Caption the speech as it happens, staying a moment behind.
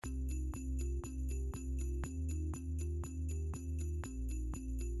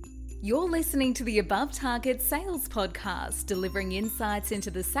You're listening to the Above Target Sales Podcast, delivering insights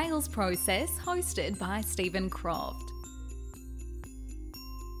into the sales process, hosted by Stephen Croft.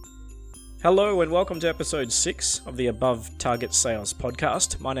 Hello and welcome to episode 6 of the Above Target Sales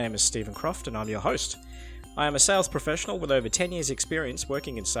Podcast. My name is Stephen Croft and I'm your host. I am a sales professional with over 10 years experience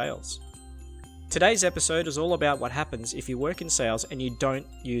working in sales. Today's episode is all about what happens if you work in sales and you don't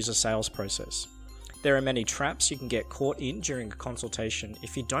use a sales process. There are many traps you can get caught in during a consultation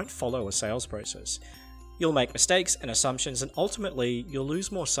if you don't follow a sales process. You'll make mistakes and assumptions and ultimately you'll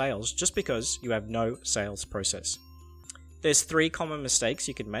lose more sales just because you have no sales process. There's 3 common mistakes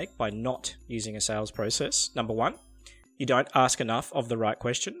you can make by not using a sales process. Number 1, you don't ask enough of the right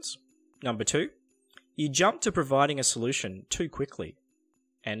questions. Number 2, you jump to providing a solution too quickly.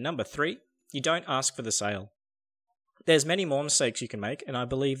 And number 3, you don't ask for the sale. There's many more mistakes you can make, and I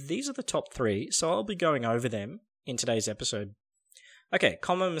believe these are the top 3, so I'll be going over them in today's episode. Okay,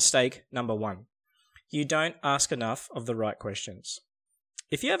 common mistake number 1. You don't ask enough of the right questions.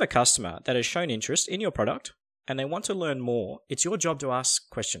 If you have a customer that has shown interest in your product and they want to learn more, it's your job to ask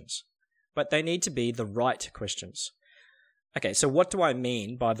questions, but they need to be the right questions. Okay, so what do I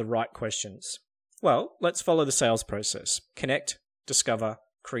mean by the right questions? Well, let's follow the sales process. Connect, discover,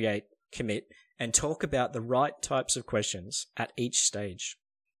 create, commit, and talk about the right types of questions at each stage.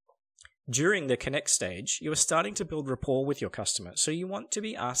 During the connect stage, you are starting to build rapport with your customer, so you want to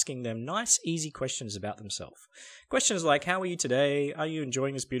be asking them nice, easy questions about themselves. Questions like, how are you today? Are you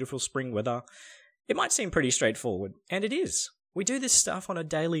enjoying this beautiful spring weather? It might seem pretty straightforward, and it is. We do this stuff on a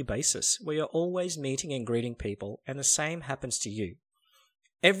daily basis. We are always meeting and greeting people, and the same happens to you.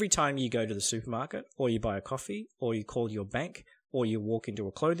 Every time you go to the supermarket, or you buy a coffee, or you call your bank, or you walk into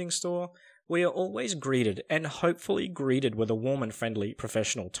a clothing store, we are always greeted and hopefully greeted with a warm and friendly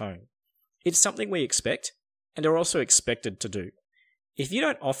professional tone. It's something we expect and are also expected to do. If you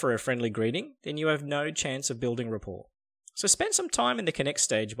don't offer a friendly greeting, then you have no chance of building rapport. So spend some time in the connect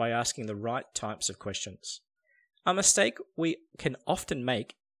stage by asking the right types of questions. A mistake we can often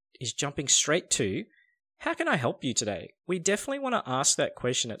make is jumping straight to, how can I help you today? We definitely want to ask that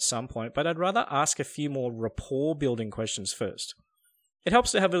question at some point, but I'd rather ask a few more rapport building questions first. It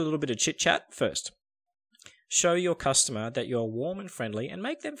helps to have a little bit of chit-chat first. Show your customer that you're warm and friendly and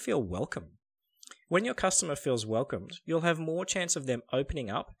make them feel welcome. When your customer feels welcomed, you'll have more chance of them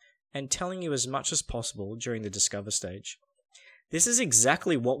opening up and telling you as much as possible during the discover stage. This is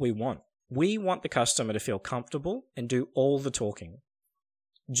exactly what we want. We want the customer to feel comfortable and do all the talking.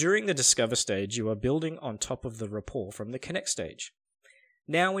 During the discover stage, you are building on top of the rapport from the connect stage.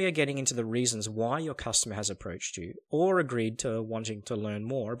 Now we are getting into the reasons why your customer has approached you or agreed to wanting to learn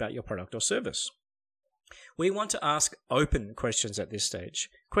more about your product or service. We want to ask open questions at this stage,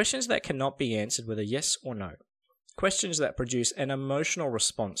 questions that cannot be answered with a yes or no, questions that produce an emotional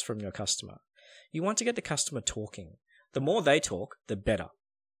response from your customer. You want to get the customer talking. The more they talk, the better.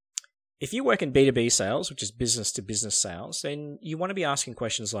 If you work in B2B sales, which is business to business sales, then you want to be asking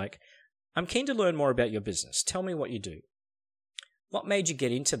questions like, I'm keen to learn more about your business. Tell me what you do. What made you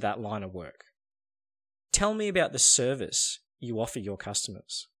get into that line of work? Tell me about the service you offer your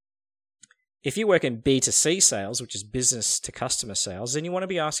customers. If you work in B2C sales, which is business to customer sales, then you want to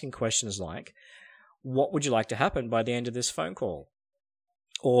be asking questions like, what would you like to happen by the end of this phone call?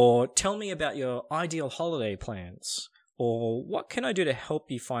 Or tell me about your ideal holiday plans. Or what can I do to help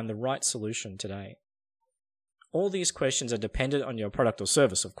you find the right solution today? All these questions are dependent on your product or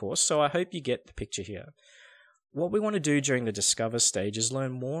service, of course, so I hope you get the picture here. What we want to do during the discover stage is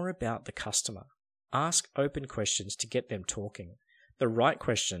learn more about the customer. Ask open questions to get them talking. The right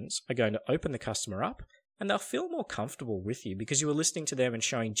questions are going to open the customer up and they'll feel more comfortable with you because you are listening to them and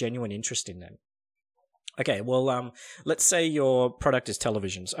showing genuine interest in them. Okay, well, let's say your product is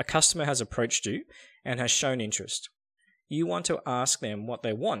televisions. A customer has approached you and has shown interest. You want to ask them what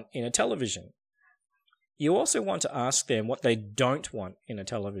they want in a television. You also want to ask them what they don't want in a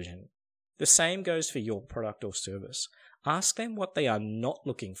television. The same goes for your product or service. Ask them what they are not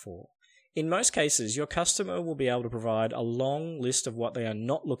looking for. In most cases, your customer will be able to provide a long list of what they are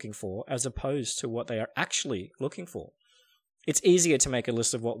not looking for as opposed to what they are actually looking for. It's easier to make a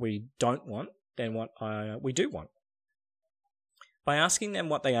list of what we don't want than what we do want. By asking them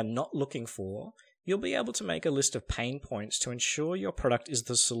what they are not looking for, you'll be able to make a list of pain points to ensure your product is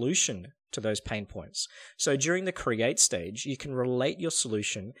the solution to those pain points. So during the create stage, you can relate your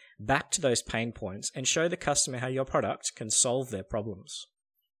solution back to those pain points and show the customer how your product can solve their problems.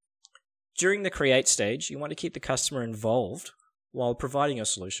 During the create stage, you want to keep the customer involved while providing your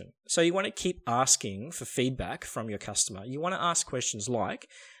solution. So you want to keep asking for feedback from your customer. You want to ask questions like,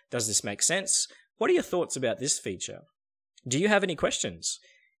 does this make sense? What are your thoughts about this feature? Do you have any questions?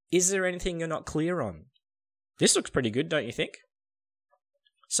 Is there anything you're not clear on? This looks pretty good, don't you think?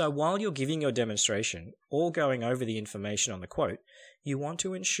 So while you're giving your demonstration or going over the information on the quote, you want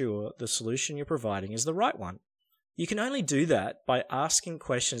to ensure the solution you're providing is the right one. You can only do that by asking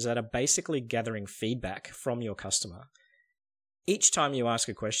questions that are basically gathering feedback from your customer. Each time you ask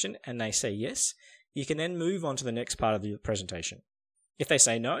a question and they say yes, you can then move on to the next part of the presentation. If they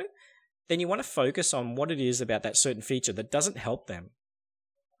say no, then you want to focus on what it is about that certain feature that doesn't help them.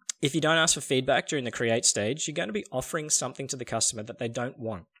 If you don't ask for feedback during the create stage, you're going to be offering something to the customer that they don't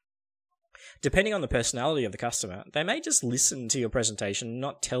want. Depending on the personality of the customer, they may just listen to your presentation and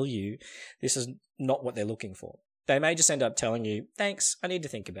not tell you this is not what they're looking for. They may just end up telling you, thanks, I need to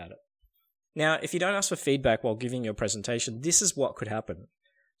think about it. Now, if you don't ask for feedback while giving your presentation, this is what could happen.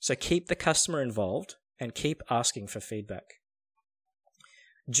 So keep the customer involved and keep asking for feedback.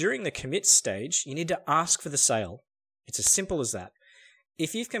 During the commit stage, you need to ask for the sale. It's as simple as that.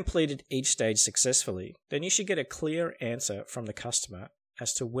 If you've completed each stage successfully, then you should get a clear answer from the customer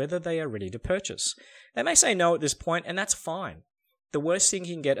as to whether they are ready to purchase. They may say no at this point, and that's fine. The worst thing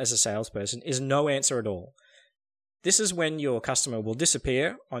you can get as a salesperson is no answer at all. This is when your customer will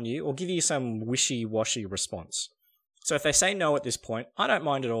disappear on you or give you some wishy-washy response. So if they say no at this point, I don't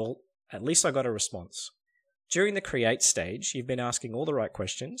mind at all. At least I got a response. During the create stage, you've been asking all the right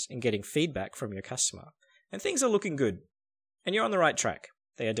questions and getting feedback from your customer, and things are looking good. And you're on the right track.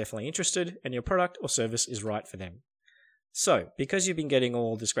 They are definitely interested, and your product or service is right for them. So, because you've been getting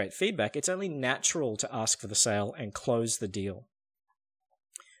all this great feedback, it's only natural to ask for the sale and close the deal.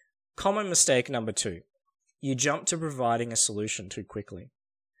 Common mistake number 2. You jump to providing a solution too quickly.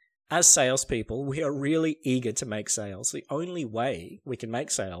 As salespeople, we are really eager to make sales. The only way we can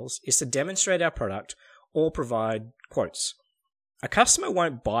make sales is to demonstrate our product or provide quotes. A customer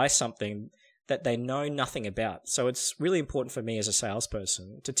won't buy something that they know nothing about, so it's really important for me as a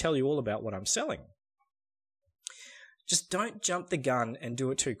salesperson to tell you all about what I'm selling. Just don't jump the gun and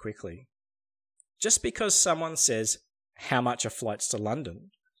do it too quickly. Just because someone says, how much are flights to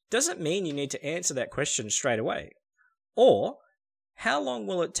London, doesn't mean you need to answer that question straight away. Or, how long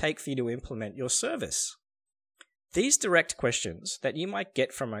will it take for you to implement your service? These direct questions that you might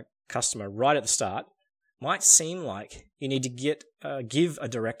get from a customer right at the start might seem like you need to give a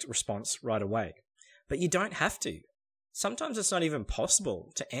direct response right away, but you don't have to. Sometimes it's not even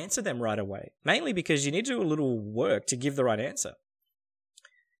possible to answer them right away, mainly because you need to do a little work to give the right answer.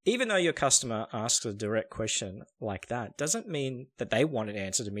 Even though your customer asks a direct question like that, doesn't mean that they want it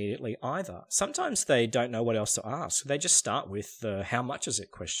answered immediately either. Sometimes they don't know what else to ask. They just start with the how much is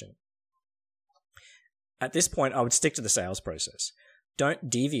it question. At this point, I would stick to the sales process. Don't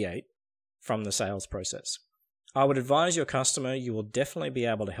deviate from the sales process. I would advise your customer you will definitely be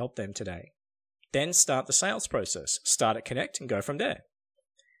able to help them today. Then start the sales process. Start at Connect and go from there.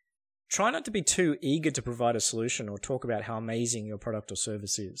 Try not to be too eager to provide a solution or talk about how amazing your product or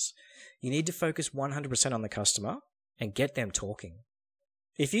service is. You need to focus 100% on the customer and get them talking.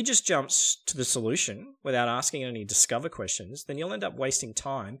 If you just jump to the solution without asking any discover questions, then you'll end up wasting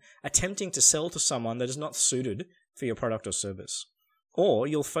time attempting to sell to someone that is not suited for your product or service. Or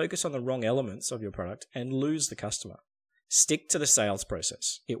you'll focus on the wrong elements of your product and lose the customer. Stick to the sales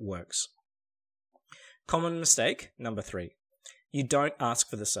process. It works. Common mistake number 3. You don't ask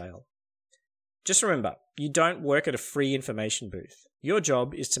for the sale. Just remember, you don't work at a free information booth. Your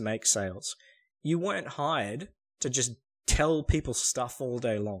job is to make sales. You weren't hired to just tell people stuff all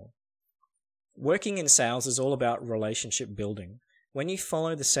day long. Working in sales is all about relationship building. When you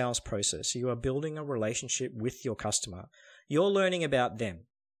follow the sales process, you are building a relationship with your customer. You're learning about them,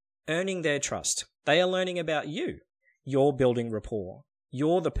 earning their trust. They are learning about you. You're building rapport.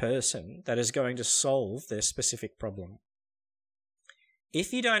 You're the person that is going to solve their specific problem.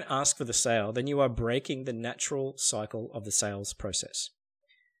 If you don't ask for the sale, then you are breaking the natural cycle of the sales process.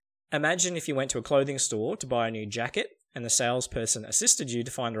 Imagine if you went to a clothing store to buy a new jacket and the salesperson assisted you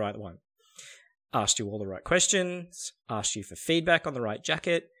to find the right one. Asked you all the right questions, asked you for feedback on the right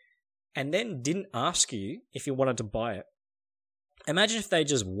jacket, and then didn't ask you if you wanted to buy it. Imagine if they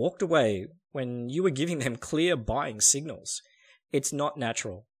just walked away when you were giving them clear buying signals. It's not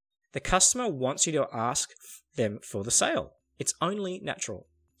natural. The customer wants you to ask them for the sale. It's only natural.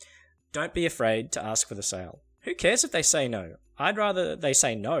 Don't be afraid to ask for the sale. Who cares if they say no? I'd rather they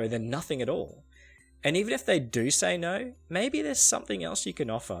say no than nothing at all. And even if they do say no, maybe there's something else you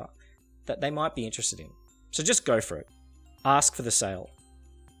can offer that they might be interested in. So just go for it. Ask for the sale.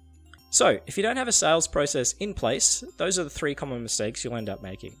 So, if you don't have a sales process in place, those are the 3 common mistakes you'll end up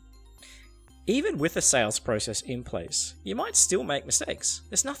making. Even with a sales process in place, you might still make mistakes.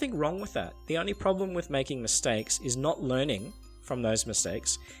 There's nothing wrong with that. The only problem with making mistakes is not learning from those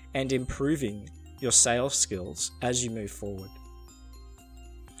mistakes and improving your sales skills as you move forward.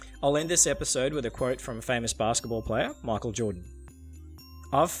 I'll end this episode with a quote from famous basketball player Michael Jordan.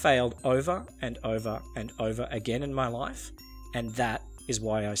 I've failed over and over and over again in my life, and that is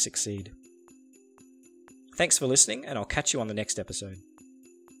why I succeed. Thanks for listening, and I'll catch you on the next episode.